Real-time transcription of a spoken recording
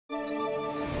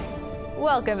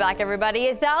Welcome back,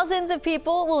 everybody. Thousands of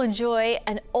people will enjoy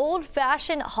an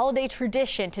old-fashioned holiday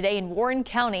tradition today in Warren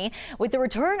County with the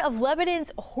return of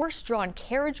Lebanon's horse-drawn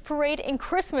carriage parade and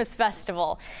Christmas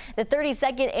festival. The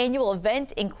 32nd annual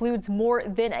event includes more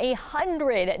than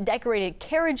 100 decorated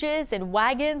carriages and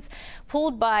wagons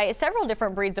pulled by several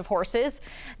different breeds of horses.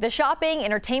 The shopping,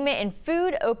 entertainment, and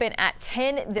food open at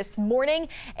 10 this morning,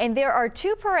 and there are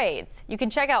two parades. You can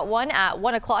check out one at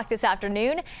 1 o'clock this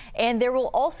afternoon, and there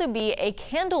will also be a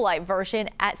candlelight version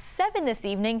at 7 this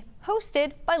evening,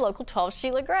 hosted by Local 12's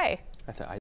Sheila Gray.